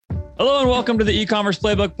Hello and welcome to the e-commerce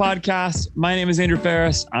playbook podcast. My name is Andrew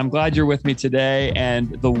Ferris. I'm glad you're with me today.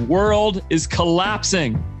 And the world is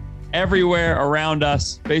collapsing everywhere around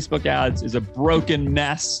us. Facebook ads is a broken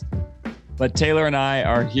mess. But Taylor and I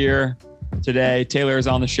are here today. Taylor is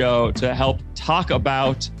on the show to help talk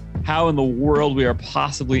about how in the world we are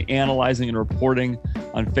possibly analyzing and reporting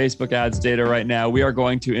on Facebook ads data right now. We are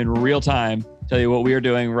going to, in real time, tell you what we are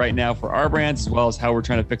doing right now for our brands, as well as how we're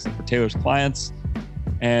trying to fix it for Taylor's clients.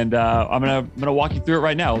 And I'm gonna walk you through it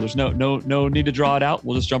right now. There's no need to draw it out.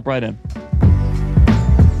 We'll just jump right in.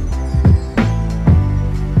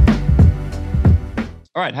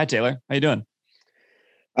 All right, hi Taylor. How you doing?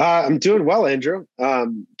 I'm doing well, Andrew.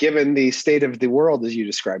 Given the state of the world as you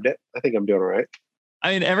described it, I think I'm doing all right.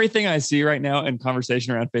 I mean, everything I see right now in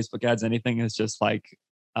conversation around Facebook ads, anything is just like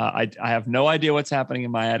I have no idea what's happening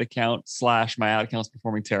in my ad account / my ad account's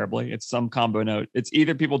performing terribly. It's some combo note. It's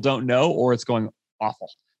either people don't know or it's going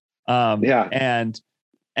awful. And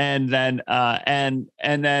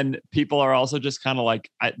then people are also just kind of like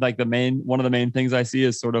one of the main things I see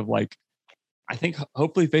is sort of like, I think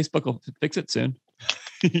hopefully Facebook will fix it soon.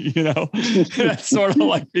 That's sort of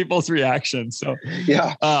like people's reaction. So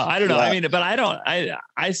I don't know. Yeah. I mean, but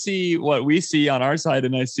I see what we see on our side,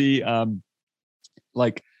 and I see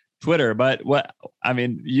like Twitter, but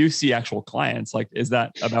you see actual clients. Like, is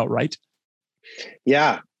that about right?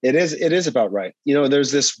 Yeah, it is. It is about right.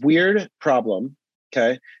 There's this weird problem,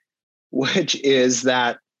 okay, which is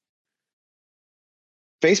that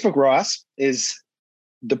Facebook ROAS is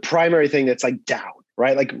the primary thing that's like down,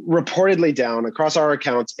 right? Like reportedly down across our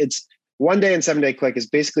accounts. It's 1 day and 7 day click is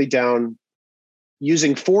basically down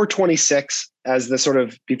using 426 as the sort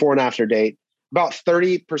of before and after date, about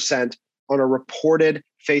 30% on a reported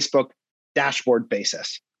Facebook dashboard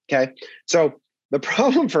basis. Okay. So the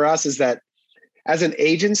problem for us is that as an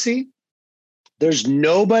agency, there's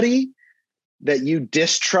nobody that you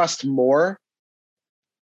distrust more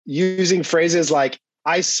using phrases like,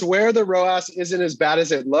 I swear the ROAS isn't as bad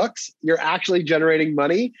as it looks. You're actually generating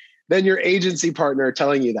money than your agency partner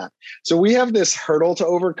telling you that. So we have this hurdle to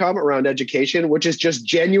overcome around education, which is just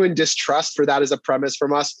genuine distrust for that as a premise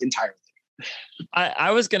from us entirely. I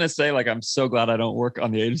was going to say, like, I'm so glad I don't work on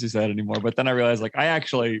the agency side anymore. But then I realized, like,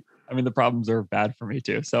 the problems are bad for me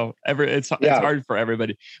too. So it's hard for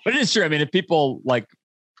everybody. But it is true. I mean, if people like,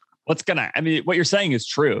 what you're saying is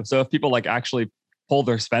true. So if people like actually pull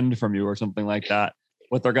their spend from you or something like that,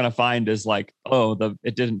 what they're going to find is like,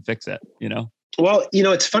 it didn't fix it, Well,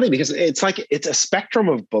 it's funny because it's a spectrum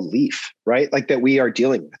of belief, right? Like that we are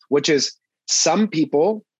dealing with, which is some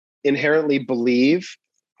people inherently believe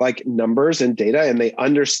like numbers and data, and they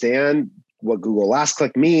understand what Google last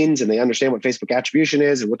click means, and they understand what Facebook attribution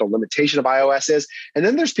is and what the limitation of iOS is. And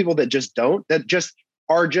then there's people that just don't, that just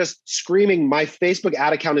are just screaming, my Facebook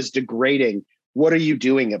ad account is degrading. What are you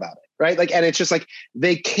doing about it? Right? Like, and it's just like,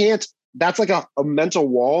 they can't, that's like a mental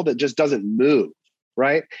wall that just doesn't move.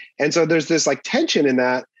 Right. And so there's this like tension in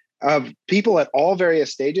that of people at all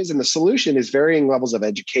various stages. And the solution is varying levels of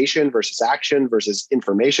education versus action versus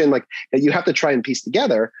information, like that you have to try and piece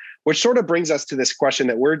together, which sort of brings us to this question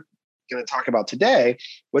that we're going to talk about today,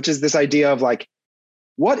 which is this idea of like,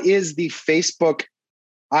 what is the Facebook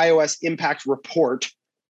iOS impact report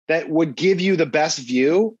that would give you the best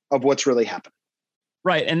view of what's really happening?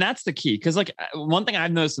 Right. And that's the key. Because like one thing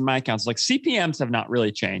I've noticed in my accounts, like CPMs have not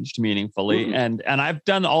really changed meaningfully. Mm-hmm. And I've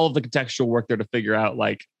done all of the contextual work there to figure out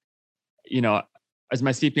like, is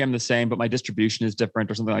my CPM the same, but my distribution is different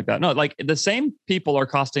or something like that? No, like the same people are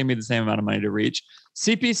costing me the same amount of money to reach.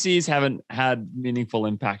 CPCs haven't had meaningful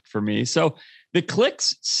impact for me. So the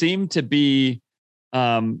clicks seem to be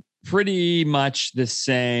pretty much the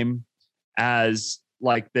same as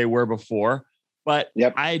like they were before, but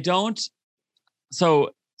I don't.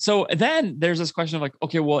 So then there's this question of like,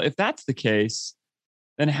 okay, well, if that's the case,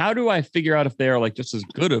 then how do I figure out if they are like just as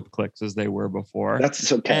good of clicks as they were before?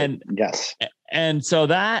 That's okay. And so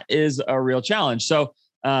that is a real challenge. So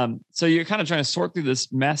you're kind of trying to sort through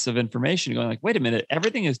this mess of information, going like, wait a minute,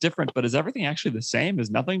 everything is different, but is everything actually the same?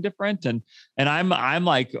 Is nothing different? And I'm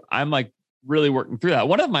like really working through that.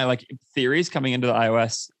 One of my like theories coming into the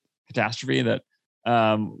iOS catastrophe that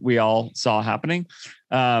we all saw happening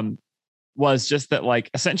was just that like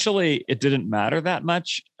essentially it didn't matter that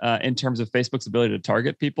much in terms of Facebook's ability to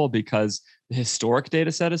target people because the historic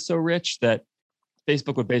data set is so rich that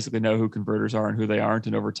Facebook would basically know who converters are and who they aren't,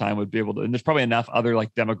 and over time would be able to, and there's probably enough other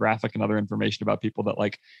like demographic and other information about people that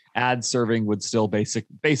like ad serving would still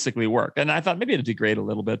basically work. And I thought maybe it'd degrade a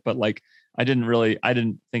little bit, but like I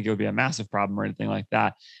didn't think it would be a massive problem or anything like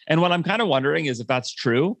that. And what I'm kind of wondering is if that's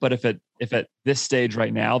true, but if at this stage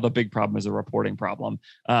right now, the big problem is a reporting problem.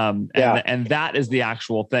 And that is the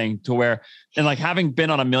actual thing to where, and like having been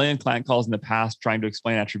on a million client calls in the past, trying to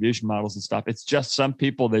explain attribution models and stuff, it's just some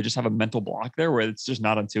people, they just have a mental block there where it's just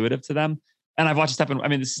not intuitive to them. And I've watched this happen. I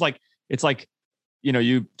mean, it's like,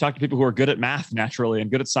 you talk to people who are good at math naturally and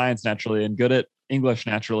good at science naturally and good at English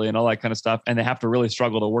naturally and all that kind of stuff. And they have to really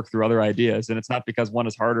struggle to work through other ideas. And it's not because one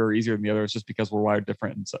is harder or easier than the other. It's just because we're wired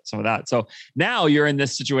different and some of that. So now you're in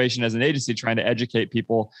this situation as an agency trying to educate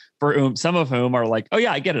people for whom, some of whom are like, oh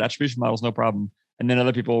yeah, I get it. Attribution models, no problem. And then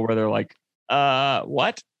other people where they're like,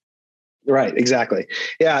 what? Right. Exactly.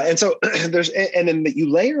 Yeah. And so and then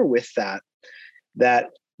you layer with that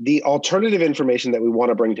the alternative information that we want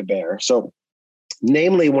to bring to bear. So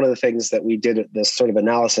namely, one of the things that we did this sort of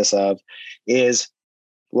analysis of is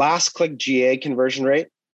last click GA conversion rate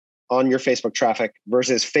on your Facebook traffic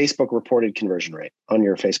versus Facebook reported conversion rate on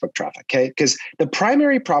your Facebook traffic. Okay. Because the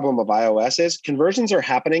primary problem of iOS is conversions are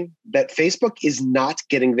happening that Facebook is not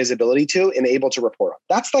getting visibility to and able to report on.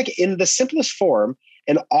 That's like in the simplest form,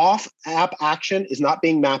 an off app action is not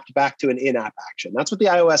being mapped back to an in-app action. That's what the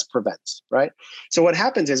iOS prevents, right? So what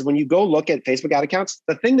happens is when you go look at Facebook ad accounts,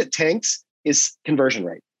 the thing that tanks is conversion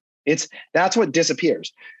rate. That's what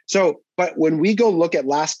disappears. So, but when we go look at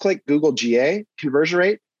last click Google GA conversion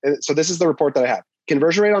rate, so this is the report that I have.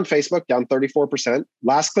 Conversion rate on Facebook down 34%.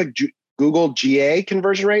 Last click Google GA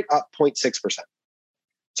conversion rate up 0.6%.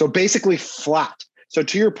 So basically flat. So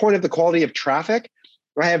to your point of the quality of traffic,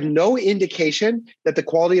 I have no indication that the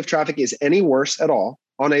quality of traffic is any worse at all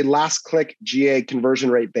on a last click GA conversion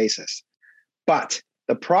rate basis. But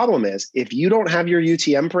the problem is if you don't have your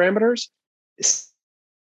UTM parameters,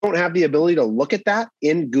 don't have the ability to look at that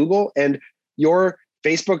in Google and your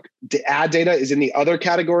Facebook ad data is in the other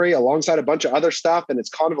category alongside a bunch of other stuff and it's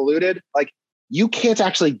convoluted, like you can't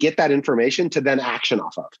actually get that information to then action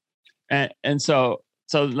off of. And so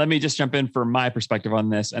let me just jump in for my perspective on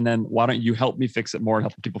this, and then why don't you help me fix it more and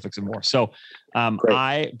help people fix it more? So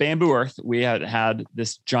Bamboo Earth, we had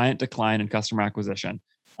this giant decline in customer acquisition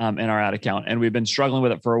in our ad account. And we've been struggling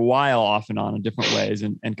with it for a while off and on in different ways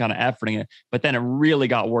and kind of efforting it. But then it really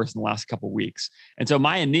got worse in the last couple of weeks. And so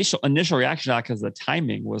my initial reaction to that, because the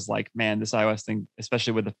timing was like, man, this iOS thing,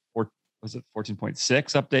 especially with the 14.6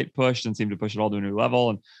 update pushed and seemed to push it all to a new level,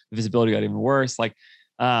 and the visibility got even worse. Like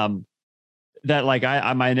my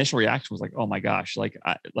initial reaction was like, oh my gosh,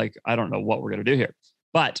 I don't know what we're going to do here.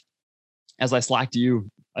 But as I slacked to you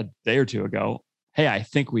a day or two ago, hey, I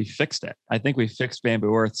think we fixed it. I think we fixed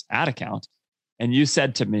Bamboo Earth's ad account. And you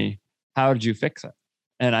said to me, how did you fix it?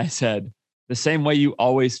 And I said, the same way you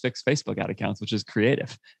always fix Facebook ad accounts, which is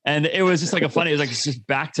creative. And it was just like it's just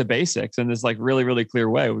back to basics in this like really, really clear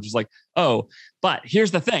way, which is like, oh, but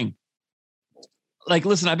here's the thing. Like,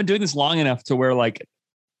 listen, I've been doing this long enough to where like,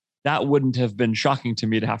 that wouldn't have been shocking to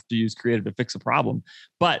me to have to use creative to fix a problem.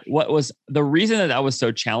 But what was the reason that was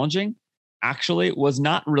so challenging actually was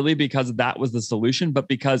not really because that was the solution, but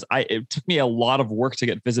because it took me a lot of work to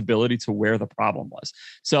get visibility to where the problem was.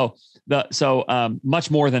 So much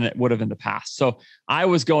more than it would have in the past. So I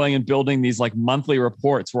was going and building these like monthly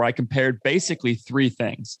reports where I compared basically three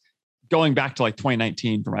things going back to like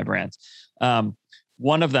 2019 for my brands.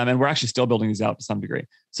 One of them, and we're actually still building these out to some degree.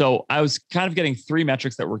 So I was kind of getting three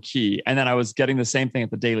metrics that were key. And then I was getting the same thing at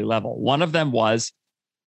the daily level. One of them was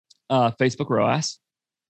Facebook ROAS.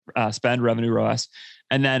 Spend revenue ROAS.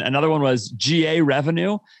 And then another one was GA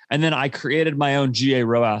revenue. And then I created my own GA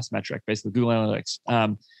ROAS metric, basically Google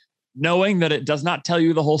Analytics, knowing that it does not tell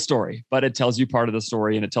you the whole story, but it tells you part of the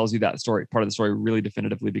story, and it tells you that story, part of the story really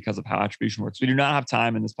definitively because of how attribution works. We do not have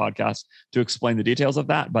time in this podcast to explain the details of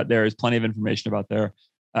that, but there is plenty of information about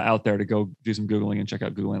out there to go do some Googling and check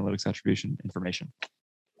out Google Analytics attribution information.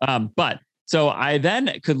 So I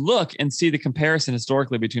then could look and see the comparison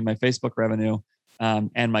historically between my Facebook revenue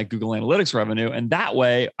and my Google Analytics revenue. And that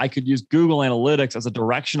way I could use Google Analytics as a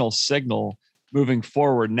directional signal moving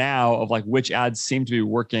forward now of like which ads seem to be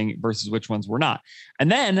working versus which ones were not. And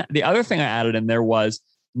then the other thing I added in there was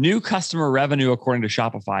new customer revenue according to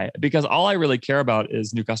Shopify, because all I really care about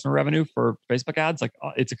is new customer revenue for Facebook ads. Like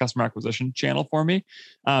it's a customer acquisition channel for me.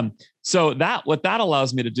 So what that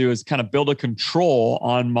allows me to do is kind of build a control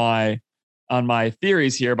on my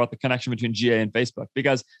theories here about the connection between GA and Facebook,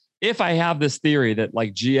 because if I have this theory that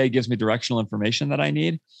like GA gives me directional information that I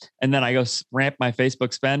need, and then I go ramp my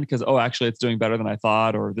Facebook spend because, oh, actually it's doing better than I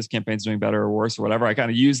thought, or this campaign's doing better or worse or whatever, I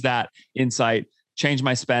kind of use that insight, change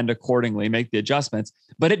my spend accordingly, make the adjustments,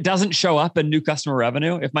 but it doesn't show up in new customer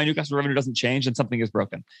revenue. If my new customer revenue doesn't change, then something is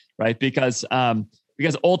broken, right? Because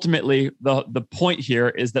because ultimately the point here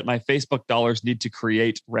is that my Facebook dollars need to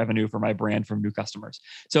create revenue for my brand from new customers.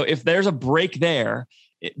 So if there's a break there,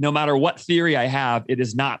 no matter what theory I have, it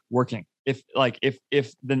is not working. If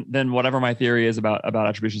then whatever my theory is about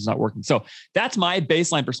attribution is not working. So that's my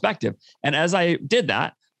baseline perspective. And as I did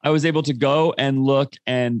that, I was able to go and look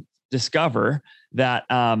and discover that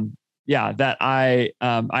that I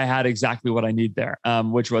had exactly what I need there,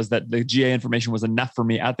 which was that the GA information was enough for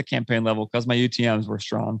me at the campaign level because my UTMs were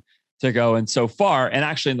strong to go. And so far, and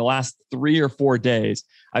actually in the last 3 or 4 days,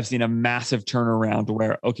 I've seen a massive turnaround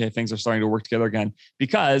where, okay, things are starting to work together again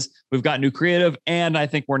because we've got new creative. And I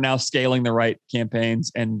think we're now scaling the right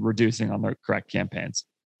campaigns and reducing on the correct campaigns.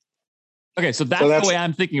 Okay, so that's the way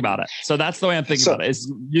I'm thinking about it. So that's the way I'm thinking about it, is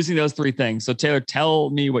using those 3 things. So Taylor, tell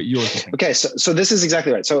me what you were thinking. Okay, so this is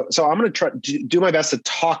exactly right. So I'm going to try do my best to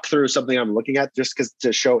talk through something I'm looking at, just because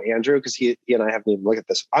to show Andrew, because he and I haven't even looked at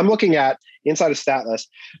this. I'm looking at inside of Statless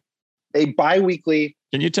a biweekly.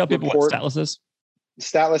 Can you tell people what Statless is?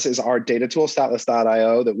 Statless is our data tool,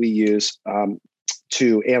 statless.io, that we use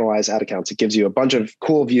to analyze ad accounts. It gives you a bunch of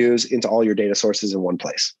cool views into all your data sources in one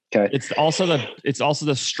place. Okay. It's also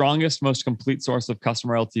the strongest, most complete source of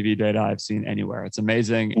customer LTV data I've seen anywhere. It's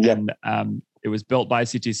amazing. Yep. And it was built by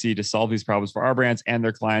CTC to solve these problems for our brands and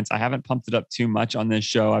their clients. I haven't pumped it up too much on this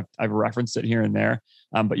show. I've referenced it here and there,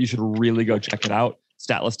 but you should really go check it out.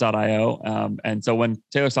 Statless.io. And so when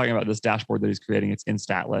Taylor's talking about this dashboard that he's creating, it's in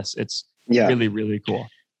Statless. It's really, really cool.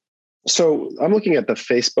 So I'm looking at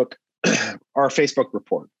our Facebook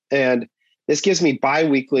report, and this gives me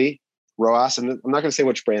bi-weekly ROAS. And I'm not going to say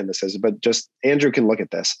which brand this is, but just Andrew can look at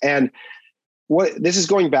this. And this is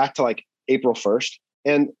going back to like April 1st.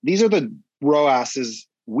 And these are the ROASs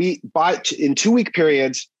in 2-week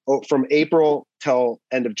periods from April till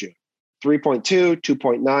end of June. 3.2,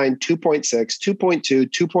 2.9, 2.6, 2.2,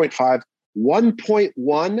 2.5,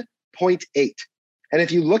 1.1, 0.8. And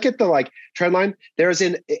if you look at the trend line, there is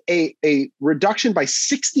a reduction by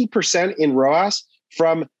 60% in ROAS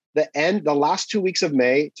from the last 2 weeks of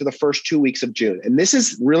May to the first 2 weeks of June. And this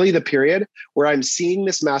is really the period where I'm seeing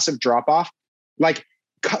this massive drop off.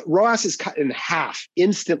 ROAS is cut in half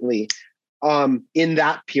instantly in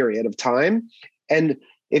that period of time. And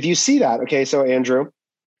if you see that, okay, so Andrew,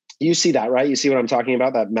 you see that, right? You see what I'm talking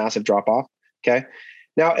about, that massive drop off. Okay.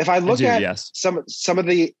 Now, if I look at some of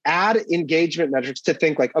the ad engagement metrics to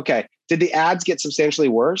think okay, did the ads get substantially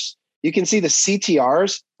worse? You can see the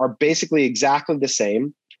CTRs are basically exactly the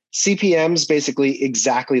same. CPMs basically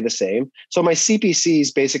exactly the same. So my CPC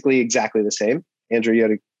is basically exactly the same. Andrew, you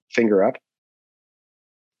had a finger up.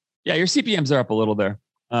 Yeah, your CPMs are up a little there.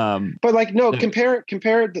 But compare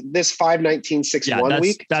this 519.61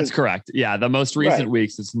 week. That's correct. Yeah, the most recent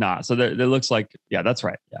weeks it's not. So it looks like, that's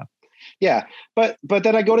right. Yeah. Yeah, but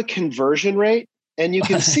then I go to conversion rate, and you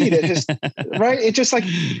can see that right. It's just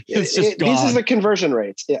these are the conversion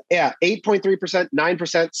rates. Yeah, 8.3%, 9%,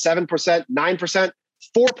 7%, 9%,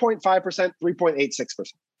 4.5%,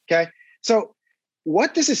 3.86%. Okay, so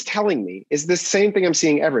what this is telling me is the same thing I'm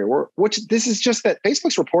seeing everywhere. Which this is just that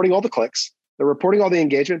Facebook's reporting all the clicks, they're reporting all the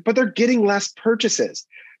engagement, but they're getting less purchases.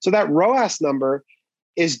 So that ROAS number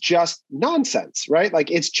is just nonsense, right?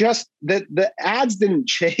 It's just that the ads didn't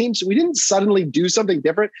change. We didn't suddenly do something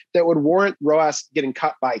different that would warrant ROAS getting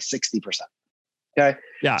cut by 60%. Okay.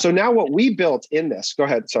 Yeah. So now what we built in this, go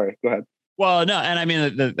ahead. Sorry, go ahead. Well, no. And I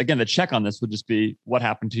mean, the check on this would just be what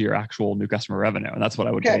happened to your actual new customer revenue. And that's what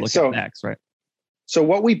I would go look at next, right? So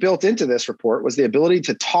what we built into this report was the ability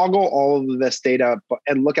to toggle all of this data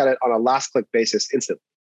and look at it on a last click basis instantly.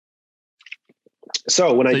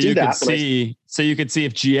 So when I do that, so you could see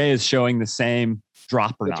if GA is showing the same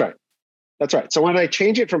drop or not. That's right. So when I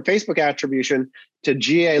change it from Facebook attribution to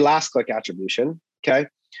GA last click attribution, okay,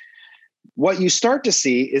 what you start to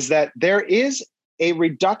see is that there is a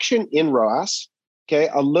reduction in ROAS, okay,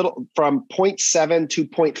 a little from 0.7 to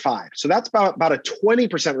 0.5. So that's about a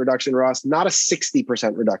 20% reduction in ROAS, not a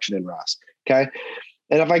 60% reduction in ROAS, okay?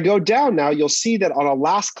 And if I go down now, you'll see that on a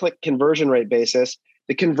last click conversion rate basis,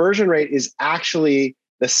 the conversion rate is actually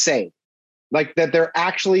the same.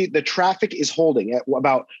 The traffic is holding at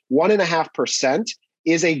about 1.5%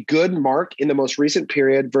 is a good mark in the most recent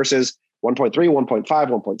period versus 1.3, 1.5,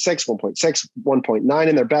 1.6, 1.6, 1.9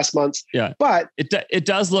 in their best months. Yeah. But it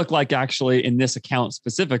does look like actually in this account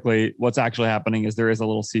specifically, what's actually happening is there is a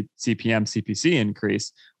little CPM CPC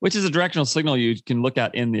increase, which is a directional signal you can look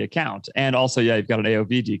at in the account. And also, you've got an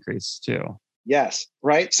AOV decrease too. Yes.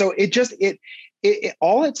 Right. So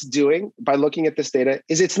all it's doing by looking at this data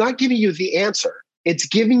is it's not giving you the answer. It's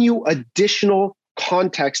giving you additional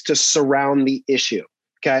context to surround the issue.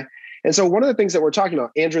 Okay. And so one of the things that we're talking about,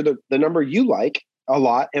 Andrew, the number you like a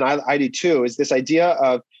lot, and I do too, is this idea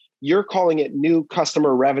of you're calling it new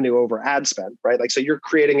customer revenue over ad spend, right? Like, so you're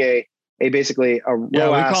creating a basically a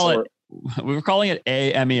ROAS. We were calling it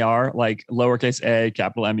AMER, like lowercase a,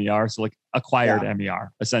 capital MER. So like acquired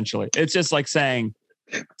MER, essentially. It's just like saying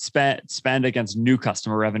spend against new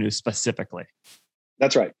customer revenue specifically.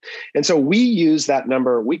 That's right. And so we use that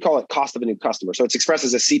number, we call it cost of a new customer. So it's expressed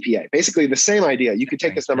as a CPA, basically the same idea. You could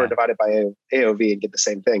take this number, divide it by AOV and get the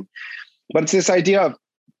same thing. But it's this idea of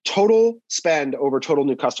total spend over total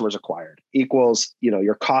new customers acquired equals,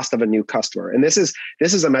 your cost of a new customer. And this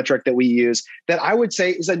is a metric that we use that I would say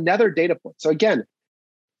is another data point. So again,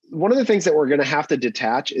 one of the things that we're going to have to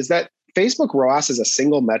detach is that Facebook ROAS as a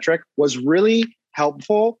single metric was really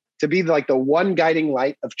helpful to be like the one guiding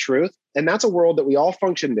light of truth. And that's a world that we all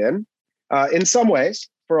functioned in some ways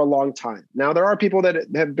for a long time. Now, there are people that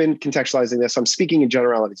have been contextualizing this. So I'm speaking in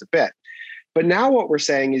generalities a bit. But now what we're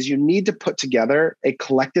saying is you need to put together a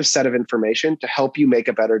collective set of information to help you make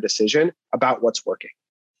a better decision about what's working.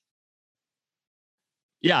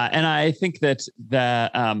 Yeah. And I think that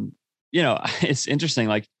it's interesting.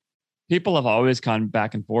 Like, people have always gone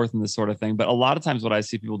back and forth in this sort of thing. But a lot of times what I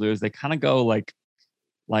see people do is they kind of go like,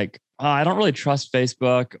 oh, I don't really trust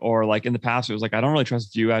Facebook, or like in the past, it was like, I don't really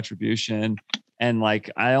trust view attribution. And like,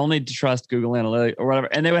 I only trust Google Analytics or whatever.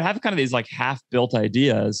 And they would have kind of these like half-built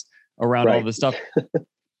ideas around all this stuff.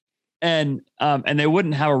 And they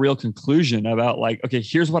wouldn't have a real conclusion about like, okay,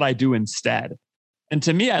 here's what I do instead. And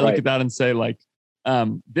to me, I look at that and say like,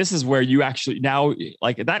 this is where you actually now,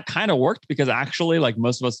 like, that kind of worked, because actually like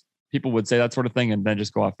most of us people would say that sort of thing and then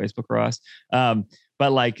just go off Facebook ROAS.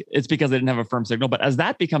 But like, it's because they didn't have a firm signal. But as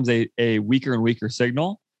that becomes a weaker and weaker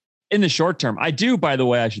signal in the short term, I do, by the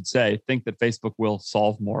way, I should say, think that Facebook will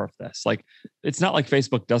solve more of this. Like, it's not like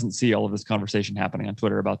Facebook doesn't see all of this conversation happening on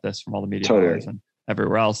Twitter about this from all the media buyers and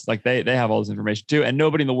everywhere else. Like they have all this information too, and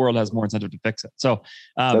nobody in the world has more incentive to fix it. So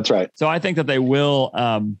that's right. So I think that they will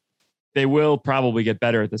probably get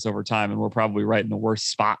better at this over time, and we're probably right in the worst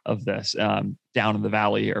spot of this down in the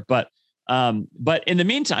valley here. But in the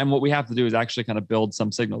meantime, what we have to do is actually kind of build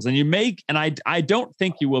some signals. And I don't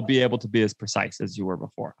think you will be able to be as precise as you were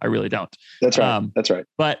before. I really don't. That's right. That's right.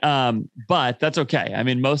 But that's okay. I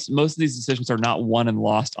mean, most of these decisions are not won and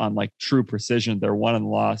lost on like true precision. They're won and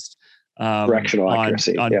lost directional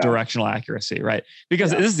accuracy. Directional accuracy, right?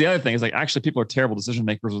 Because this is the other thing, is like, actually people are terrible decision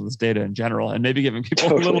makers with this data in general, and maybe giving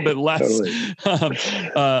people a little bit less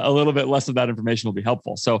of that information will be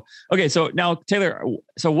helpful. So, okay. So now, Taylor,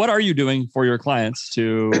 so what are you doing for your clients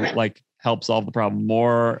to like help solve the problem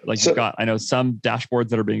more? Like, you've got, I know, some dashboards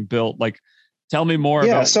that are being built. Like, tell me more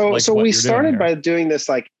about so we started by doing this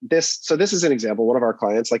like this. So this is an example. One of our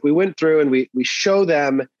clients, like, we went through and we show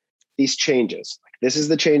them these changes. This is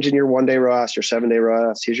the change in your 1-day ROAS, your 7-day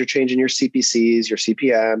ROAS. Here's your change in your CPCs, your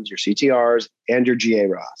CPMs, your CTRs, and your GA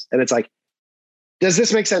ROAS. And it's like, does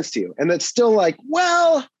this make sense to you? And it's still like,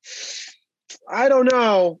 well, I don't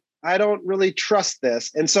know. I don't really trust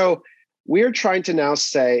this. And so we're trying to now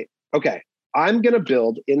say, okay, I'm going to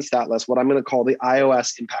build in StatList what I'm going to call the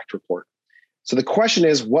iOS impact report. So the question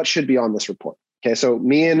is, what should be on this report? Okay, so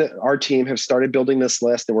me and our team have started building this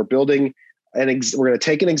list, and we're building we're going to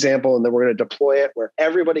take an example, and then we're going to deploy it where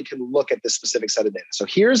everybody can look at this specific set of data. So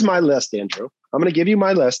here's my list, Andrew. I'm going to give you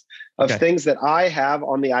my list of things that I have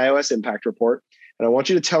on the iOS impact report. And I want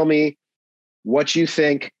you to tell me what you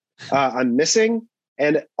think I'm missing.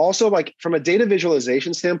 And also, like, from a data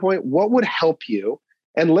visualization standpoint, what would help you?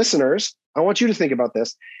 And listeners, I want you to think about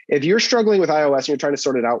this. If you're struggling with iOS and you're trying to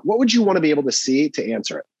sort it out, what would you want to be able to see to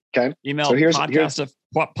answer it? Okay. Email podcast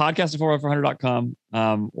at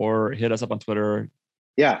 400.com or hit us up on Twitter.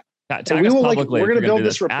 Yeah. Tag us publicly. We're going to build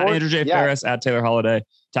this report. At Andrew J. Ferris, at Taylor Holiday.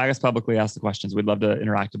 Tag us publicly, ask the questions. We'd love to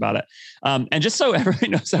interact about it. And just so everybody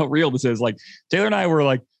knows how real this is, like, Taylor and I were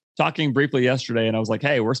like talking briefly yesterday, and I was like,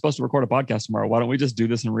 hey, we're supposed to record a podcast tomorrow. Why don't we just do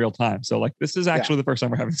this in real time? So like, this is actually the first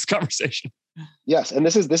time we're having this conversation. Yes. And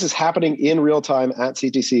this is happening in real time at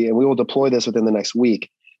CTC, and we will deploy this within the next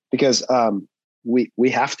week, because we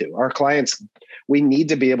have to. Our clients, we need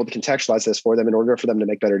to be able to contextualize this for them in order for them to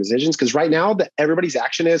make better decisions. Because right now, everybody's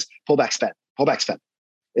action is pull back spend, pull back spend.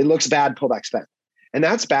 It looks bad, pull back spend. And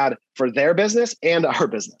that's bad for their business and our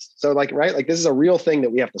business. So like, right, like, this is a real thing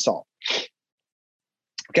that we have to solve.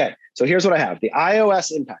 Okay, so here's what I have. The iOS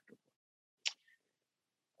impact report.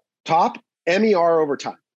 Top MER over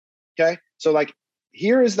time. Okay, so like,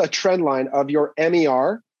 here is the trend line of your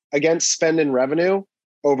MER against spend and revenue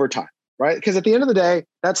over time. Right? Because at the end of the day,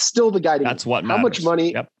 that's still the guiding. That's what matters. How much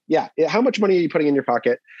money? Yep. Yeah. How much money are you putting in your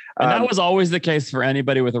pocket? And that was always the case for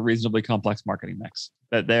anybody with a reasonably complex marketing mix.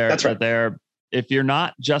 That they're if you're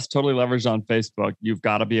not just totally leveraged on Facebook, you've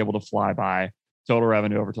got to be able to fly by total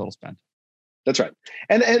revenue over total spend. That's right.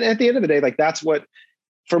 And at the end of the day, like that's what,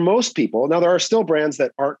 for most people, now there are still brands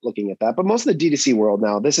that aren't looking at that, but most of the D2C world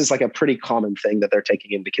now, this is like a pretty common thing that they're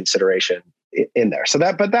taking into consideration in there. So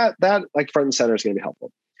that like front and center is going to be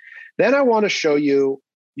helpful. Then I want to show you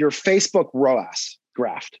your Facebook ROAS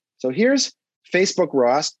graph. So here's Facebook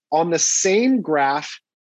ROAS on the same graph.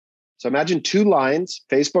 So imagine two lines,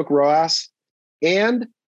 Facebook ROAS and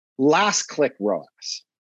last click ROAS.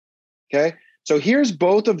 Okay. So here's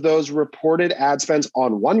both of those reported ad spends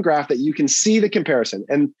on one graph that you can see the comparison.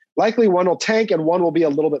 And likely one will tank and one will be a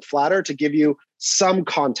little bit flatter to give you some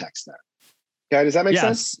context there. Okay, does that make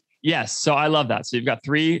sense? Yes. So I love that. So you've got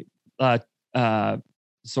three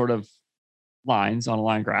sort of lines on a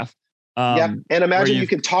line graph. And imagine you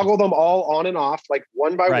can toggle them all on and off, like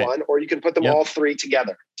one by one, or you can put them all three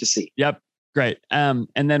together to see. Yep. Great. And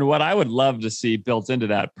then what I would love to see built into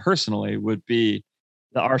that personally would be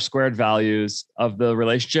the R squared values of the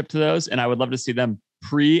relationship to those. And I would love to see them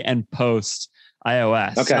pre and post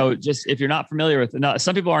iOS. Okay. So just if you're not familiar with it,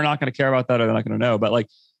 some people are not going to care about that or they're not going to know, but like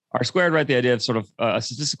R squared, right? The idea of sort of a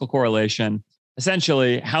statistical correlation.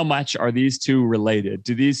 Essentially, how much are these two related?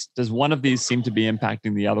 Does one of these seem to be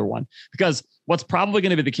impacting the other one? Because what's probably going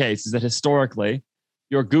to be the case is that historically,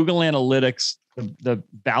 your Google Analytics, the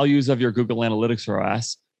values of your Google Analytics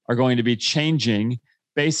ROAS are going to be changing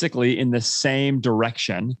basically in the same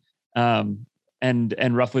direction and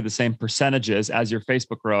roughly the same percentages as your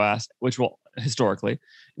Facebook ROAS, which will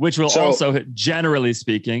also, generally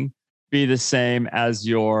speaking, be the same as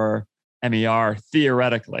your MER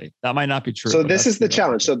theoretically. That might not be true. So this is the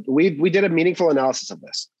challenge. So we did a meaningful analysis of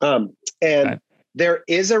this. There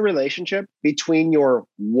is a relationship between your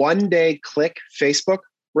one-day click Facebook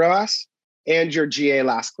ROAS and your GA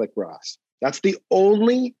last click ROAS. That's the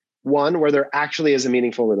only one where there actually is a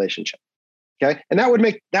meaningful relationship. Okay. And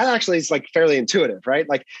that actually is like fairly intuitive, right?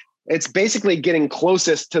 Like it's basically getting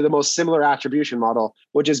closest to the most similar attribution model,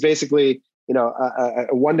 which is basically, a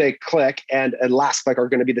one-day click and a last click are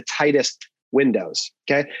going to be the tightest windows.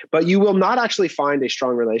 Okay. But you will not actually find a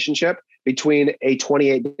strong relationship between a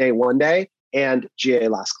 28-day one day and GA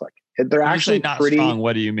last click. They're actually not pretty strong.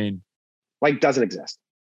 What do you mean? Like doesn't exist.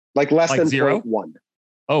 Like less than 0.1.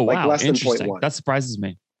 Oh, wow. Less than Interesting. 0.1. That surprises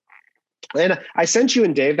me. And I sent you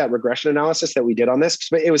and Dave that regression analysis that we did on this,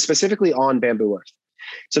 but it was specifically on Bamboo Earth.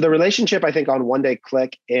 So the relationship, I think, on one day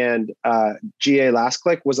click and GA last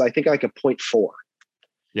click was, I think, like a 0.4.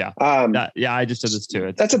 Yeah. I just did this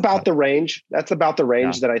too. That's about the range. That's about the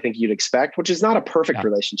range that I think you'd expect, which is not a perfect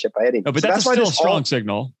relationship by any means. No, but that's still a strong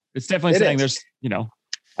signal. It's definitely saying there's,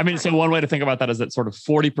 so one way to think about that is that sort of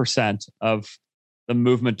 40% of the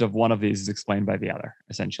movement of one of these is explained by the other,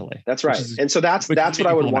 essentially. That's right. And so that's what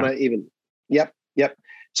I would want to even. Yep.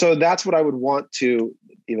 So that's what I would want to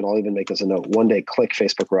I'll even make this a note, one day click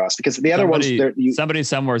Facebook ROAS, because the other ones somebody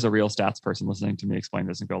somewhere is a real stats person listening to me explain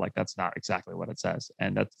this and go like, that's not exactly what it says.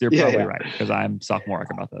 And you're probably right, because I'm sophomoric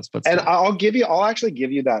about this, but still. And I'll actually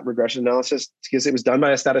give you that regression analysis because it was done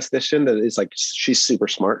by a statistician that is like, she's super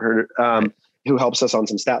smart, who helps us on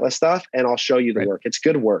some statless stuff. And I'll show you the work. It's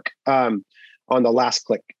good work. On the last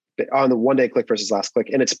click, on the one day click versus last click.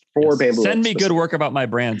 And it's for Bamboo. Send me good work about my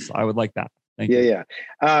brands. I would like that. Thank you. Yeah.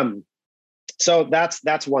 So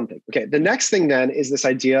that's one thing. Okay. The next thing then is this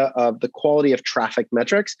idea of the quality of traffic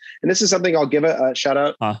metrics. And this is something I'll give a shout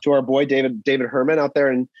out to our boy, David Herman out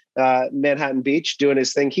there in Manhattan Beach doing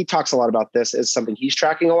his thing. He talks a lot about this as something he's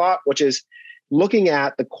tracking a lot, which is looking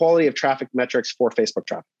at the quality of traffic metrics for Facebook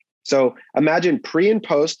traffic. So imagine pre and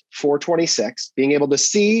post 426, being able to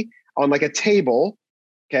see on like a table,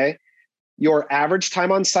 okay, your average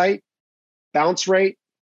time on site, bounce rate,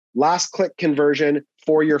 last click conversion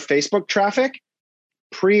for your Facebook traffic,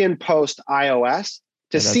 pre and post iOS,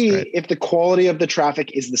 to see if the quality of the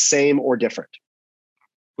traffic is the same or different.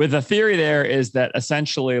 With the theory there is that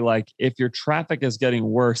essentially, like, if your traffic is getting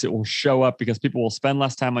worse, it will show up because people will spend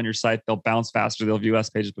less time on your site. They'll bounce faster. They'll view less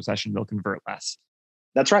pages per session. They'll convert less.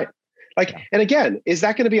 That's right. And again, is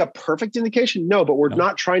that going to be a perfect indication? No, but we're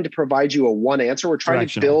not trying to provide you a one answer. We're trying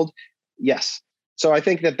to build. Yes. So I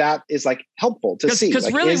think that is like helpful to see.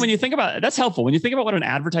 Because really, when you think about it, that's helpful. When you think about what an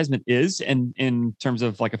advertisement is in terms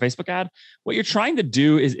of like a Facebook ad, what you're trying to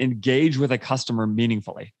do is engage with a customer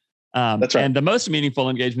meaningfully. That's right. And the most meaningful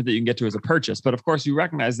engagement that you can get to is a purchase. But of course, you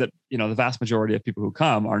recognize that, the vast majority of people who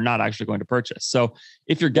come are not actually going to purchase. So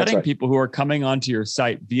if you're getting people who are coming onto your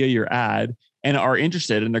site via your ad and are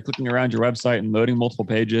interested and they're clicking around your website and loading multiple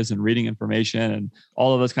pages and reading information and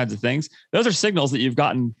all of those kinds of things, those are signals that you've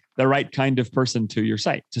gotten the right kind of person to your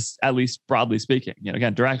site, just at least broadly speaking,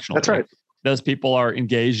 again, directional. That's right. those people are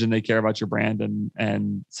engaged and they care about your brand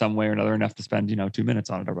and some way or another enough to spend, 2 minutes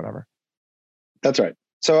on it or whatever. That's right.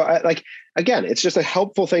 So again, it's just a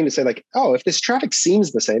helpful thing to say like, oh, if this traffic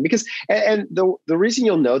seems the same, because, and the reason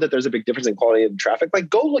you'll know that there's a big difference in quality of traffic, like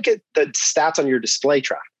go look at the stats on your display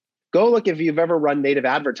traffic. Go look if you've ever run native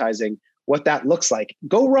advertising, what that looks like.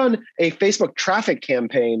 Go run a Facebook traffic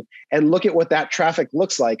campaign and look at what that traffic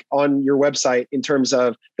looks like on your website in terms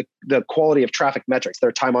of the quality of traffic metrics,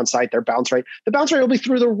 their time on site, their bounce rate. The bounce rate will be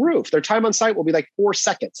through the roof. Their time on site will be like 4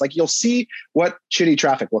 seconds. Like you'll see what shitty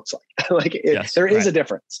traffic looks like. There is a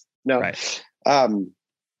difference. No. Right.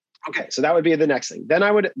 Okay. So that would be the next thing. Then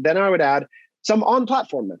I would add some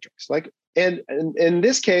on-platform metrics. Like, and in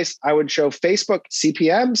this case, I would show Facebook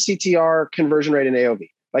CPM, CTR, conversion rate, and AOV.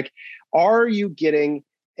 Like, are you getting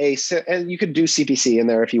and you could do CPC in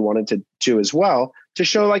there if you wanted to as well, to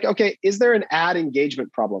show like, okay, is there an ad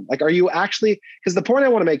engagement problem? Like, are you actually, because the point I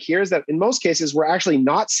want to make here is that in most cases, we're actually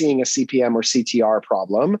not seeing a CPM or CTR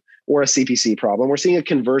problem or a CPC problem. We're seeing a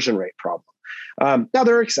conversion rate problem. Now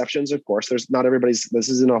there are exceptions, of course. This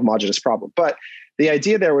isn't a homogeneous problem, but the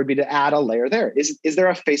idea there would be to add a layer there. Is there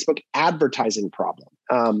a Facebook advertising problem?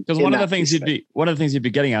 Because one of the things you'd be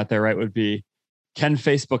getting out there, right, would be, can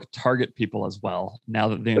Facebook target people as well now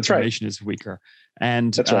that the information is weaker?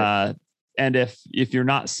 And and if you're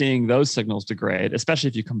not seeing those signals degrade, especially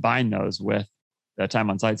if you combine those with the time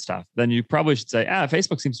on site stuff, then you probably should say,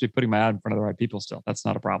 Facebook seems to be putting my ad in front of the right people still. That's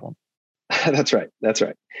not a problem. That's right.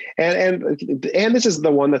 And this is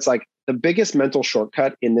the one that's like the biggest mental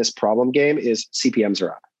shortcut in this problem game is CPMs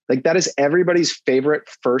are up. Like that is everybody's favorite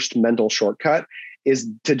first mental shortcut, is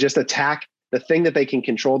to just attack the thing that they can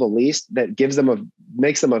control the least, that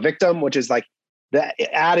makes them a victim, which is like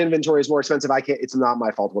the ad inventory is more expensive. It's not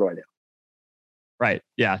my fault. What do I do? Right.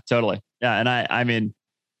 Yeah, totally. Yeah. And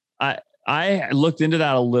I looked into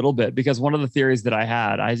that a little bit because one of the theories that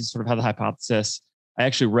I just sort of had the hypothesis. I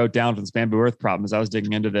actually wrote down for this Bamboo Earth problem as I was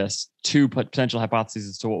digging into this 2 potential hypotheses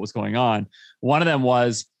as to what was going on. One of them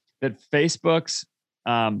was that Facebook's,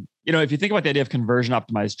 if you think about the idea of conversion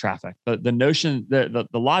optimized traffic, the notion, the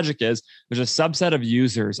logic is there's a subset of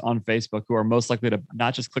users on Facebook who are most likely to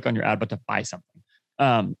not just click on your ad, but to buy something.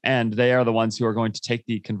 And they are the ones who are going to take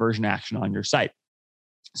the conversion action on your site.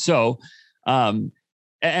 So,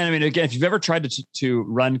 and I mean, again, if you've ever tried to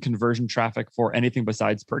run conversion traffic for anything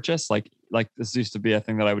besides purchase, like this used to be a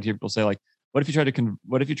thing that I would hear people say, like, what if you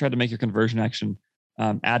tried to make your conversion action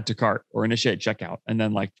add to cart or initiate checkout, and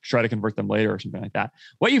then like try to convert them later or something like that?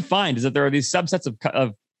 What you find is that there are these subsets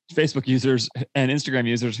of Facebook users and Instagram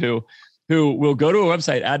users who will go to a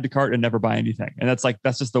website, add to cart, and never buy anything. And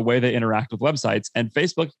that's just the way they interact with websites. And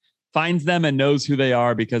Facebook finds them and knows who they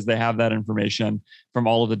are because they have that information from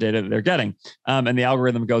all of the data that they're getting. And the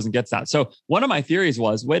algorithm goes and gets that. So one of my theories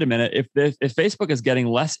was, wait a minute, if Facebook is getting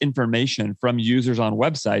less information from users on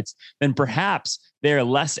websites, then perhaps they're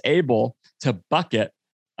less able to bucket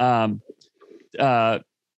Facebook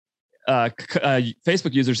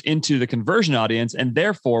users into the conversion audience. And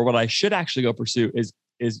therefore, what I should actually go pursue is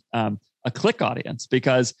a click audience,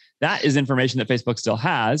 because that is information that Facebook still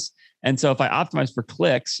has. And so if I optimize for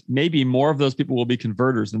clicks, maybe more of those people will be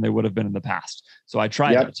converters than they would have been in the past. So I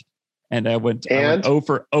tried it. And I went 0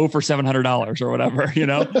 for $700 or whatever, I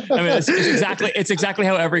mean, it's exactly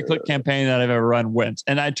how every click campaign that I've ever run went.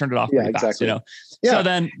 And I turned it off pretty fast, So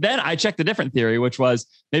then I checked a different theory, which was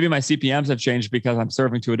maybe my CPMs have changed because I'm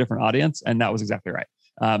serving to a different audience. And that was exactly right.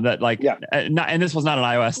 And this was not an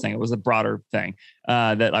iOS thing. It was a broader thing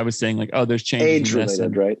that I was saying, like, oh, there's changes age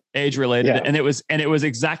related, right? Age related. Yeah. And it was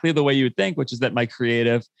exactly the way you would think, which is that my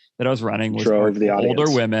creative that I was running was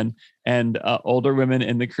older women, and older women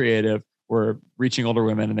in the creative were reaching older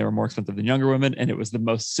women, and they were more expensive than younger women. And it was the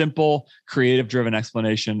most simple, creative driven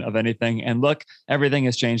explanation of anything. And look, everything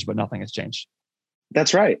has changed, but nothing has changed.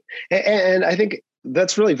 That's right. And I think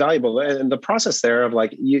that's really valuable. And the process there of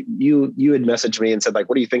like, you had messaged me and said, like,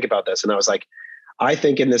 what do you think about this? And I was like, I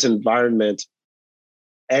think in this environment,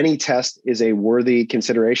 any test is a worthy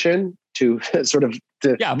consideration to sort of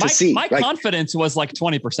to see. My confidence was like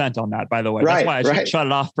 20% on that, by the way. That's why I shut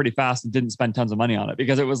it off pretty fast and didn't spend tons of money on it,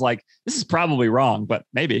 because it was like, this is probably wrong, but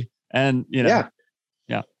maybe. And, Yeah.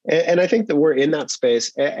 And I think that we're in that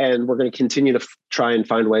space, and we're going to continue to try and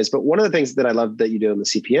find ways. But one of the things that I love that you do in the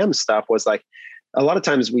CPM stuff was like, a lot of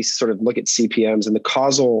times we sort of look at CPMs and the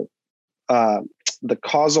causal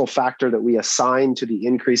factor that we assign to the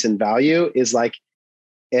increase in value is like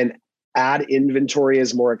an ad inventory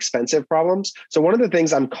is more expensive problems. So one of the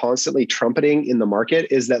things I'm constantly trumpeting in the market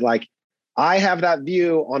is that like, I have that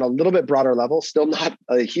view on a little bit broader level, still not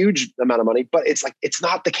a huge amount of money, but it's like, it's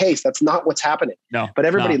not the case. That's not what's happening. No, but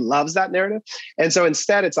everybody loves that narrative. And so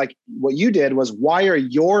instead it's like, what you did was, why are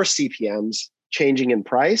your CPMs changing in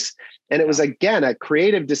price? And it was, again, a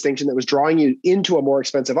creative distinction that was drawing you into a more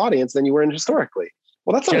expensive audience than you were in historically.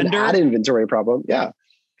 Well, that's not an ad inventory problem. Yeah.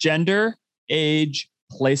 Gender, age,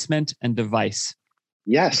 placement, and device.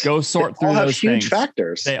 Yes. Go sort through those huge things.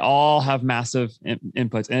 Factors. They all have massive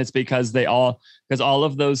inputs. And it's because all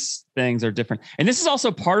of those things are different. And this is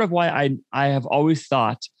also part of why I have always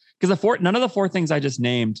thought, because none of the 4 things I just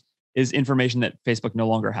named is information that Facebook no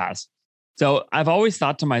longer has. So I've always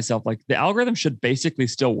thought to myself, like, the algorithm should basically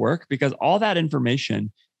still work because all that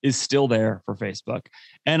information is still there for Facebook.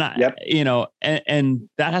 And and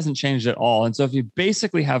that hasn't changed at all. And so if you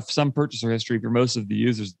basically have some purchaser history for most of the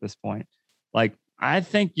users at this point, like, I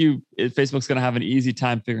think Facebook's going to have an easy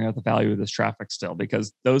time figuring out the value of this traffic still,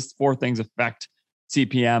 because those 4 things affect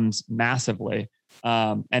CPMs massively.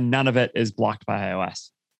 And none of it is blocked by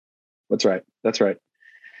iOS. That's right.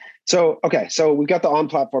 So, okay. So we've got the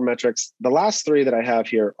on-platform metrics. The last 3 that I have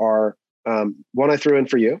here are one I threw in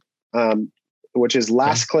for you, which is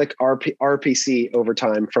last click RPC over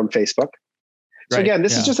time from Facebook. So again,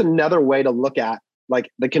 this is just another way to look at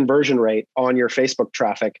like the conversion rate on your Facebook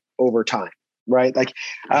traffic over time. Right? Like,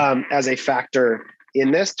 as a factor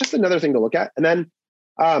in this, just another thing to look at. And then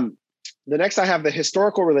the next, I have the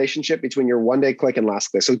historical relationship between your 1-day click and last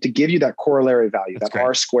click. So to give you that corollary value, that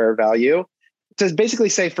R square value, to basically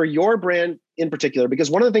say for your brand in particular,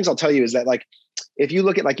 because one of the things I'll tell you is that, like, if you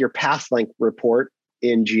look at like your path length report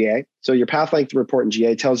in GA, so your path length report in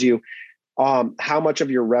GA tells you how much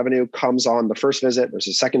of your revenue comes on the first visit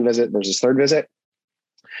versus second visit versus third visit.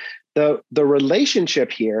 The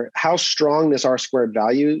relationship here, how strong this R squared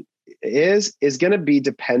value is going to be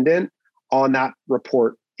dependent on that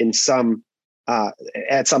report in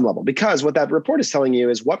at some level, because what that report is telling you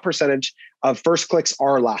is what percentage of first clicks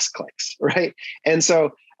are last clicks, right? And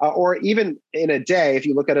so, or even in a day, if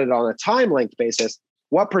you look at it on a time length basis,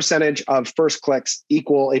 what percentage of first clicks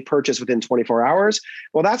equal a purchase within 24 hours?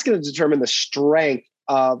 Well, that's going to determine the strength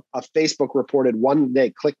of a Facebook reported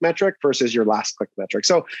 1-day click metric versus your last click metric.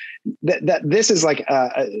 So this is like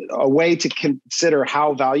a way to consider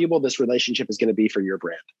how valuable this relationship is going to be for your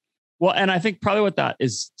brand. Well, and I think probably what that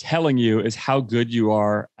is telling you is how good you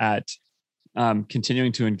are at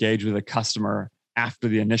continuing to engage with a customer after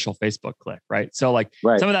the initial Facebook click, right? So like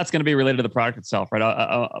some of that's going to be related to the product itself, right?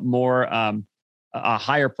 A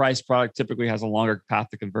higher priced product typically has a longer path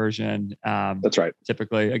to conversion. That's right.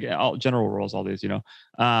 Typically, again, all general rules, all these, and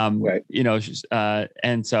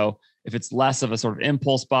so if it's less of a sort of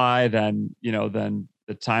impulse buy, then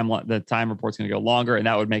the time report's going to go longer, and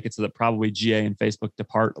that would make it so that probably GA and Facebook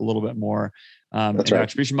depart a little bit more. That's right.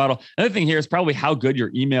 Attribution model. Another thing here is probably how good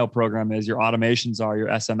your email program is, your automations are, your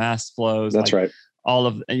SMS flows. That's right. All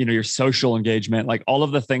of your social engagement, like all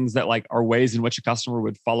of the things that like are ways in which a customer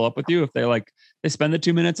would follow up with you if they spend the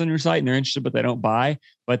 2 minutes on your site and they're interested, but they don't buy,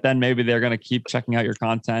 but then maybe they're going to keep checking out your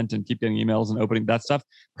content and keep getting emails and opening that stuff.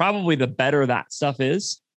 Probably the better that stuff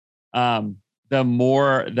is, the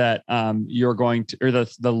more that you're going to, or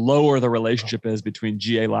the lower the relationship is between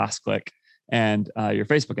GA last click and your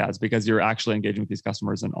Facebook ads, because you're actually engaging with these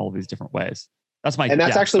customers in all of these different ways. That's my guess. And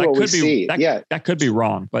that's actually what we see. That could be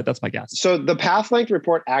wrong, but that's my guess. So the path length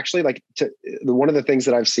report actually, one of the things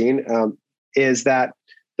that I've seen is that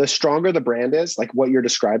the stronger the brand is, like what you're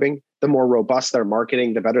describing, the more robust their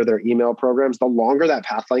marketing, the better their email programs, the longer that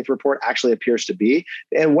path length report actually appears to be.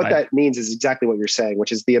 And what that means is exactly what you're saying,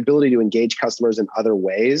 which is the ability to engage customers in other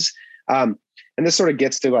ways. And this sort of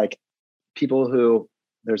gets to like people who,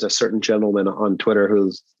 there's a certain gentleman on Twitter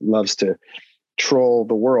who loves to troll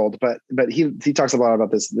the world, but he talks a lot about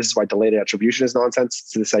this. This is why delayed attribution is nonsense.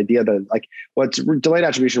 It's this idea that like what delayed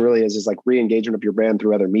attribution really is like re-engagement of your brand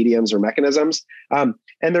through other mediums or mechanisms. And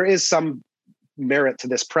there is some merit to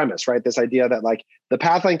this premise, right? This idea that like the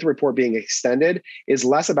path length report being extended is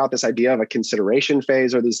less about this idea of a consideration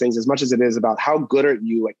phase or these things as much as it is about how good are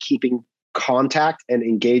you at keeping contact and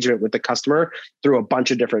engagement with the customer through a bunch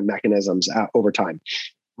of different mechanisms over time.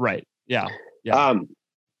 Right. Yeah.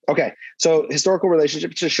 Okay. So historical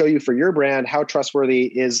relationships to show you for your brand, how trustworthy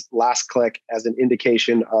is last click as an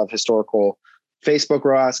indication of historical Facebook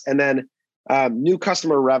ROAS, and then new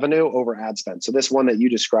customer revenue over ad spend. So this one that you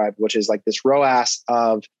described, which is like this ROAS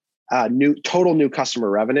of total new customer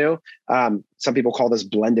revenue. Some people call this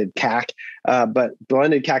blended CAC, but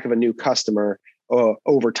blended CAC of a new customer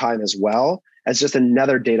over time as well as just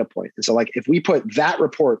another data point. And so like if we put that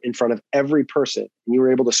report in front of every person and you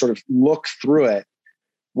were able to sort of look through it,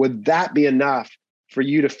 would that be enough for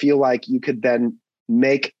you to feel like you could then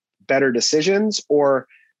make better decisions? Or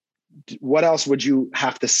what else would you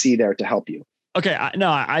have to see there to help you? Okay.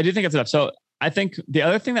 I do think it's enough. So I think the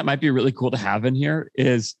other thing that might be really cool to have in here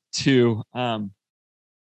is to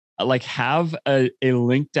like have a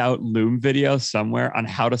linked out Loom video somewhere on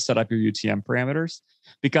how to set up your UTM parameters,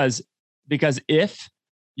 because if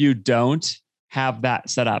you don't have that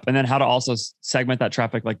set up, and then how to also segment that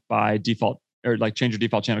traffic like by default, or like change your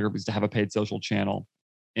default channel groups to have a paid social channel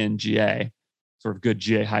in GA, sort of good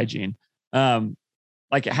GA hygiene.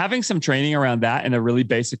 Like having some training around that in a really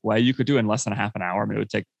basic way, you could do in less than a half an hour. I mean,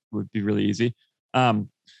 it would be really easy.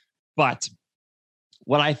 But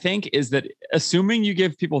what I think is that assuming you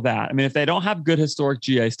give people that, I mean, if they don't have good historic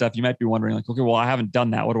GA stuff, you might be wondering like, okay, well, I haven't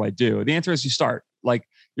done that. What do I do? The answer is you start. Like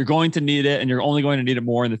you're going to need it, and you're only going to need it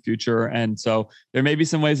more in the future. And so there may be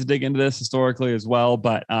some ways to dig into this historically as well.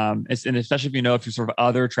 But and especially if you know if your sort of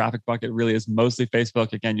other traffic bucket really is mostly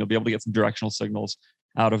Facebook, again, you'll be able to get some directional signals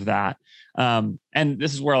out of that. And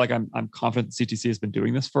this is where like I'm confident that CTC has been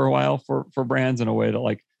doing this for a while for brands in a way that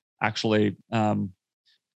like actually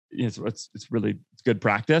it's really good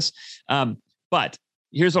practice. But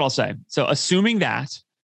here's what I'll say. So assuming that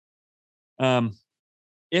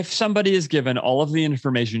if somebody is given all of the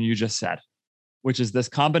information you just said, which is this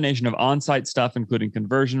combination of on-site stuff, including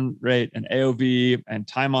conversion rate and AOV and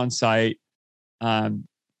time on site,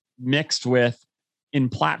 mixed with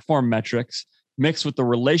in-platform metrics, mixed with the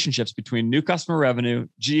relationships between new customer revenue,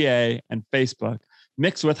 GA, and Facebook,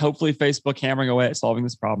 mixed with hopefully Facebook hammering away at solving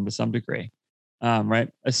this problem to some degree, right?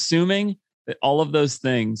 Assuming that all of those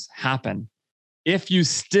things happen, if you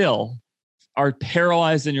still are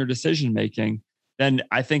paralyzed in your decision-making, then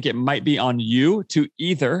I think it might be on you to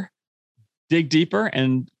either dig deeper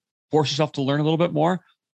and force yourself to learn a little bit more,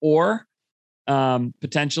 or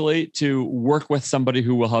potentially to work with somebody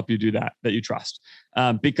who will help you do that you trust.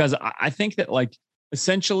 Because I think that like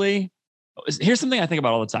essentially, here's something I think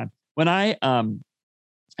about all the time. When I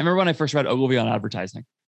remember when I first read Ogilvy on Advertising.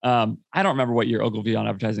 I don't remember what year Ogilvy on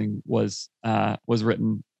Advertising was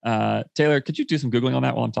written. Taylor, could you do some Googling on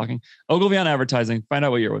that while I'm talking? Ogilvy on Advertising, find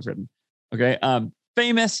out what year it was written. Okay.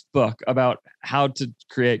 Famous book about how to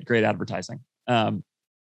create great advertising.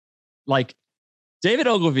 Like David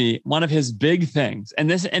Ogilvy, one of his big things, and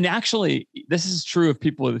actually this is true of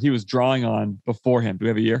people that he was drawing on before him. Do we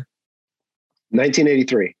have a year?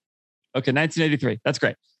 1983. Okay. 1983. That's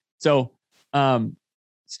great. So, and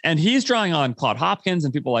he's drawing on Claude Hopkins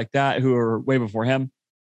and people like that who are way before him.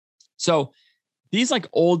 So these like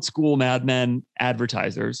old school Mad Men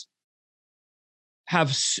advertisers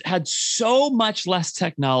have had so much less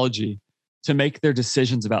technology to make their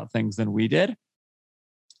decisions about things than we did.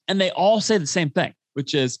 And they all say the same thing,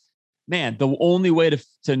 which is, man, the only way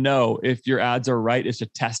to know if your ads are right is to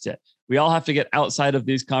test it. We all have to get outside of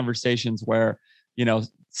these conversations where,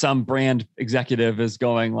 some brand executive is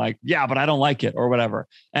going like, yeah, but I don't like it or whatever.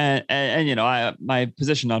 And my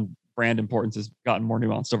position on brand importance has gotten more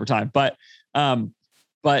nuanced over time.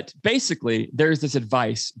 But basically, there's this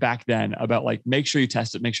advice back then about like, make sure you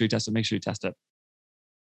test it, make sure you test it, make sure you test it.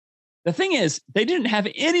 The thing is, they didn't have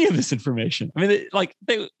any of this information. I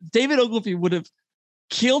mean, David Ogilvy would have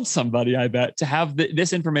killed somebody, I bet, to have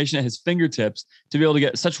this information at his fingertips to be able to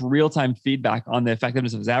get such real-time feedback on the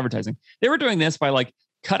effectiveness of his advertising. They were doing this by like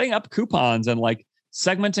cutting up coupons and like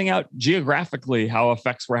segmenting out geographically how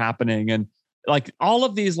effects were happening, and like all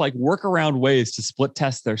of these like workaround ways to split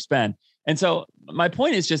test their spend. And so my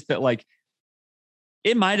point is just that like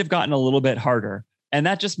it might have gotten a little bit harder. And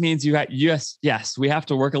that just means yes, we have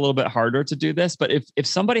to work a little bit harder to do this. But if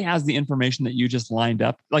somebody has the information that you just lined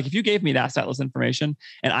up, like if you gave me that setless information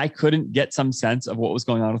and I couldn't get some sense of what was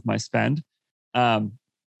going on with my spend, I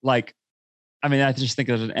just think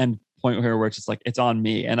there's an end point here where it's just like, it's on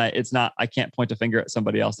me. And I can't point a finger at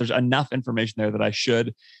somebody else. There's enough information there that I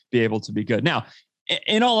should be able to be good. Now,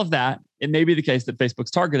 in all of that, it may be the case that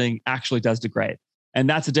Facebook's targeting actually does degrade. And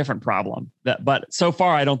that's a different problem. But so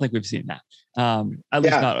far, I don't think we've seen that. I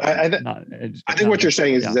think what you're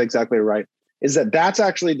saying is exactly right. Is that's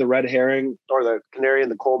actually the red herring or the canary in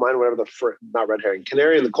the coal mine, whatever not red herring,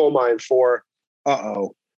 canary in the coal mine for,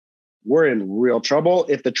 we're in real trouble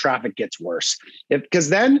if the traffic gets worse. Because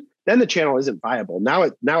then the channel isn't viable. Now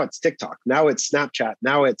it's TikTok. Now it's Snapchat.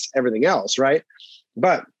 Now it's everything else, right?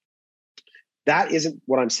 But that isn't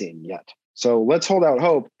what I'm seeing yet. So let's hold out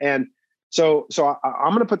hope. And so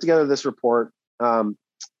I'm going to put together this report.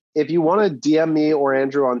 If you want to DM me or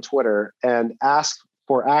Andrew on Twitter and ask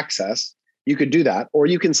for access, you could do that, or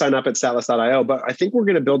you can sign up at Statless.io. But I think we're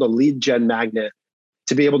going to build a lead gen magnet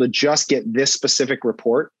to be able to just get this specific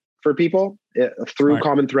report for people through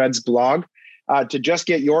Common Threads blog. to just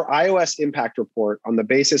get your iOS impact report on the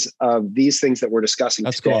basis of these things that we're discussing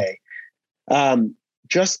today. Cool.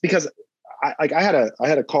 Just because I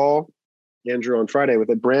had a call, Andrew, on Friday with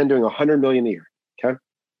a brand doing 100 million a year. Okay.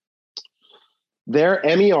 Their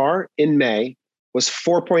MER in May was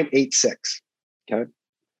 4.86. Okay.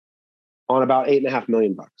 On about $8.5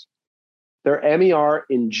 million. Their MER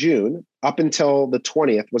in June up until the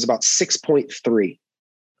 20th was about 6.3.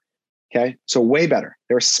 Okay. So way better.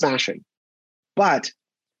 They were smashing. But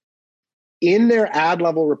in their ad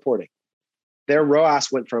level reporting, their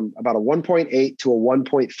ROAS went from about a 1.8 to a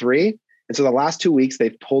 1.3. And so the last 2 weeks,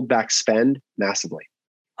 they've pulled back spend massively.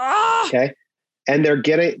 Okay. And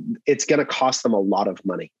it's going to cost them a lot of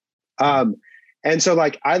money. And so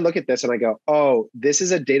like, I look at this and I go, oh, this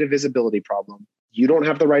is a data visibility problem. You don't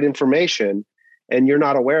have the right information and you're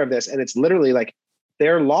not aware of this. And it's literally like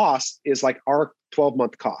their loss is like our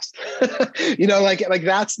 12-month cost. Like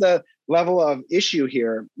that's the level of issue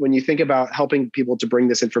here when you think about helping people to bring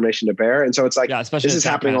this information to bear. And so it's like, this is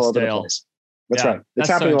happening all over the place. That's right. It's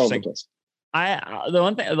happening all over the place.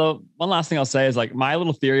 The one last thing I'll say is like my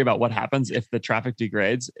little theory about what happens if the traffic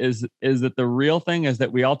degrades is that the real thing is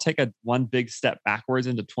that we all take one big step backwards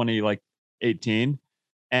into 2018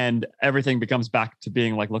 and everything becomes back to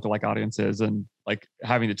being like lookalike audiences and like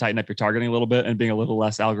having to tighten up your targeting a little bit and being a little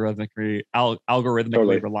less algorithmically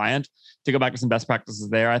totally reliant to go back to some best practices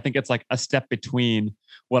there. I think it's like a step between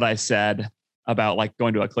what I said about like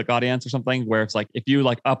going to a click audience or something where it's like, if you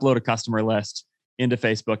like upload a customer list into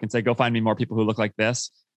Facebook and say, go find me more people who look like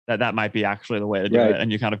this, that might be actually the way to do it. And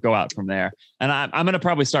you kind of go out from there. And I'm going to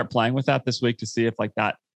probably start playing with that this week to see if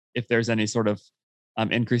there's any sort of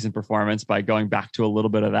increase in performance by going back to a little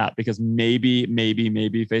bit of that, because maybe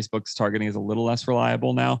Facebook's targeting is a little less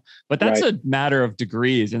reliable now, but that's a matter of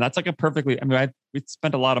degrees. And that's like we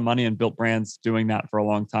spent a lot of money and built brands doing that for a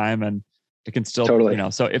long time. And it can still,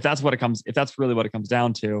 so if that's really what it comes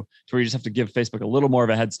down to where you just have to give Facebook a little more of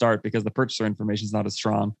a head start because the purchaser information is not as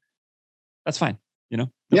strong, that's fine. No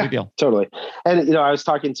big deal. Totally. And, I was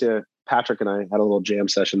talking to Patrick and I had a little jam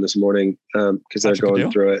session this morning because they're going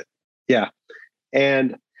through it. Yeah.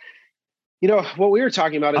 And, what we were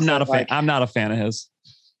talking about is I'm not a fan of his.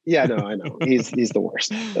 Yeah, no, I know. He's the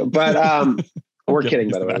worst. But we're kidding,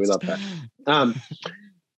 by the way. We love that.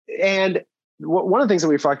 And one of the things that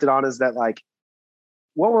we reflected on is that like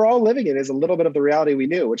what we're all living in is a little bit of the reality we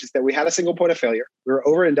knew, which is that we had a single point of failure. We were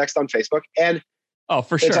over indexed on Facebook and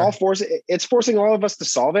for sure. It's forcing all of us to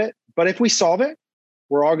solve it. But if we solve it,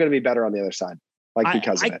 we're all going to be better on the other side.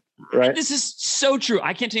 Because of it, right? This is so true.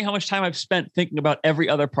 I can't tell you how much time I've spent thinking about every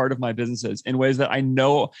other part of my businesses in ways that I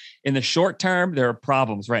know in the short term, there are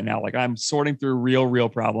problems right now. Like I'm sorting through real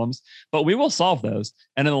problems, but we will solve those.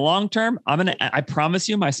 And in the long term, I promise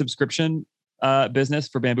you my subscription business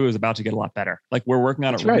for Bamboo is about to get a lot better. Like we're working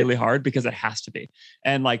on it really hard because it has to be.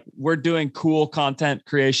 And like we're doing cool content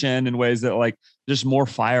creation in ways that like there's more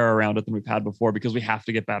fire around it than we've had before because we have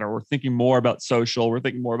to get better. We're thinking more about social. We're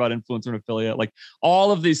thinking more about influencer and affiliate, like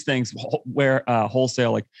all of these things where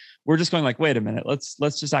wholesale, like we're just going like, wait a minute, let's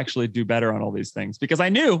just actually do better on all these things because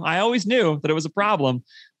I always knew that it was a problem,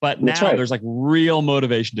 but now there's like real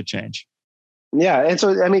motivation to change. Yeah. And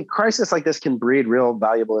so, crisis like this can breed real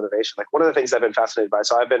valuable innovation. Like one of the things I've been fascinated by.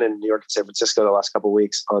 So I've been in New York and San Francisco the last couple of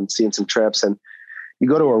weeks on seeing some trips, and you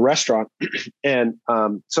go to a restaurant and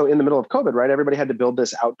so in the middle of COVID, right, everybody had to build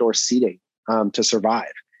this outdoor seating to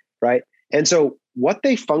survive. Right. And so what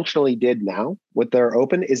they functionally did now with their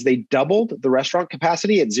open is they doubled the restaurant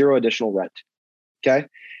capacity at zero additional rent. Okay.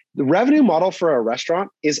 The revenue model for a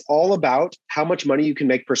restaurant is all about how much money you can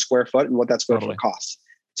make per square foot and what that square foot costs.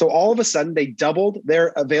 So all of a sudden they doubled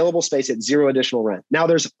their available space at zero additional rent. Now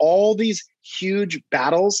there's all these huge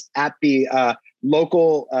battles at the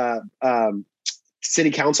local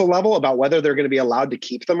city council level about whether they're going to be allowed to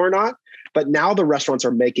keep them or not. But now the restaurants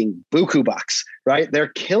are making buku bucks, right? They're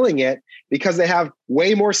killing it because they have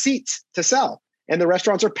way more seats to sell and the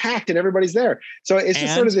restaurants are packed and everybody's there. So it's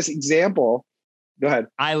just sort of this example. Go ahead.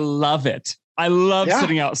 I love it. I love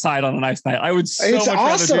sitting outside on a nice night. I would so much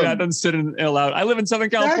rather do that than sit in loud. I live in Southern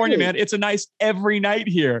California, man. It's a nice every night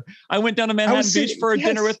here. I went down to Manhattan Beach for a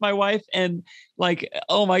dinner with my wife and like,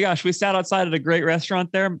 oh my gosh, we sat outside at a great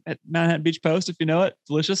restaurant there at Manhattan Beach Post, if you know it,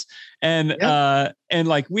 delicious. And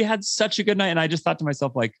like we had such a good night. And I just thought to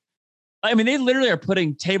myself, like, they literally are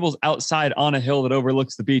putting tables outside on a hill that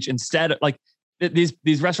overlooks the beach instead of like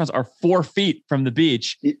these restaurants are 4 feet from the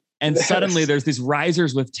beach. And suddenly there's these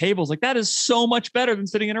risers with tables. Like that is so much better than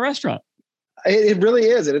sitting in a restaurant. It really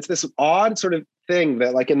is. And it's this odd sort of thing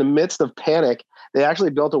that like in the midst of panic, they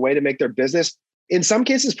actually built a way to make their business in some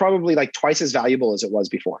cases probably like twice as valuable as it was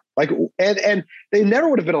before. Like, and they never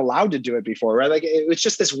would have been allowed to do it before, right? Like it was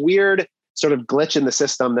just this weird sort of glitch in the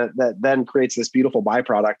system that then creates this beautiful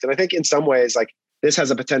byproduct. And I think in some ways, like this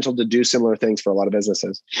has a potential to do similar things for a lot of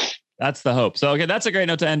businesses. That's the hope. So, okay, that's a great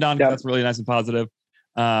note to end on. Yep. That's really nice and positive.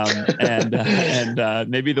 And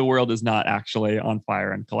maybe the world is not actually on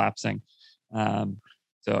fire and collapsing.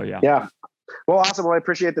 So yeah. Yeah. Well, awesome. Well, I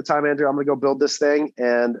appreciate the time, Andrew. I'm going to go build this thing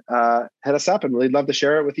and head us up, and really love to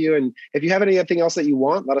share it with you. And if you have anything else that you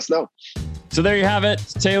want, let us know. So there you have it.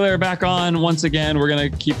 Taylor back on once again. We're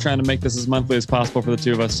going to keep trying to make this as monthly as possible for the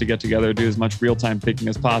two of us to get together, do as much real-time thinking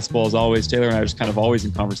as possible. As always, Taylor and I are just kind of always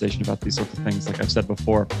in conversation about these sorts of things, like I've said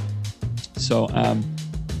before. So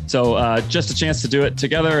just a chance to do it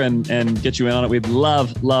together and get you in on it. We'd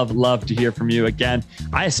love to hear from you again.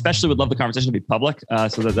 I especially would love the conversation to be public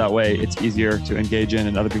so that way it's easier to engage in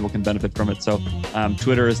and other people can benefit from it. So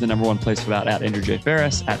Twitter is the number one place for that, at Andrew J.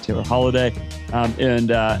 Ferris, at Taylor Holiday.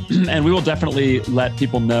 And we will definitely let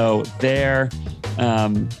people know there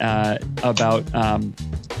about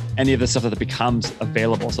any of the stuff that becomes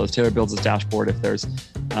available. So as Taylor builds his dashboard, if there's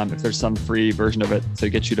some free version of it to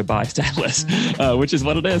get you to buy Stylus, which is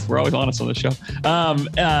what it is. We're always honest on the show.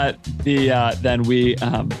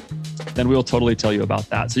 Then we'll totally tell you about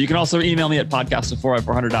that. So you can also email me at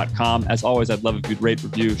podcast@4x400.com. As always, I'd love if you'd rate,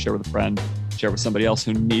 review, share with a friend, share with somebody else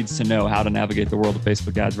who needs to know how to navigate the world of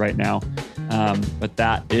Facebook ads right now. But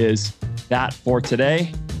that is that for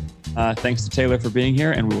today. Thanks to Taylor for being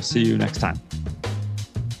here, and we will see you next time.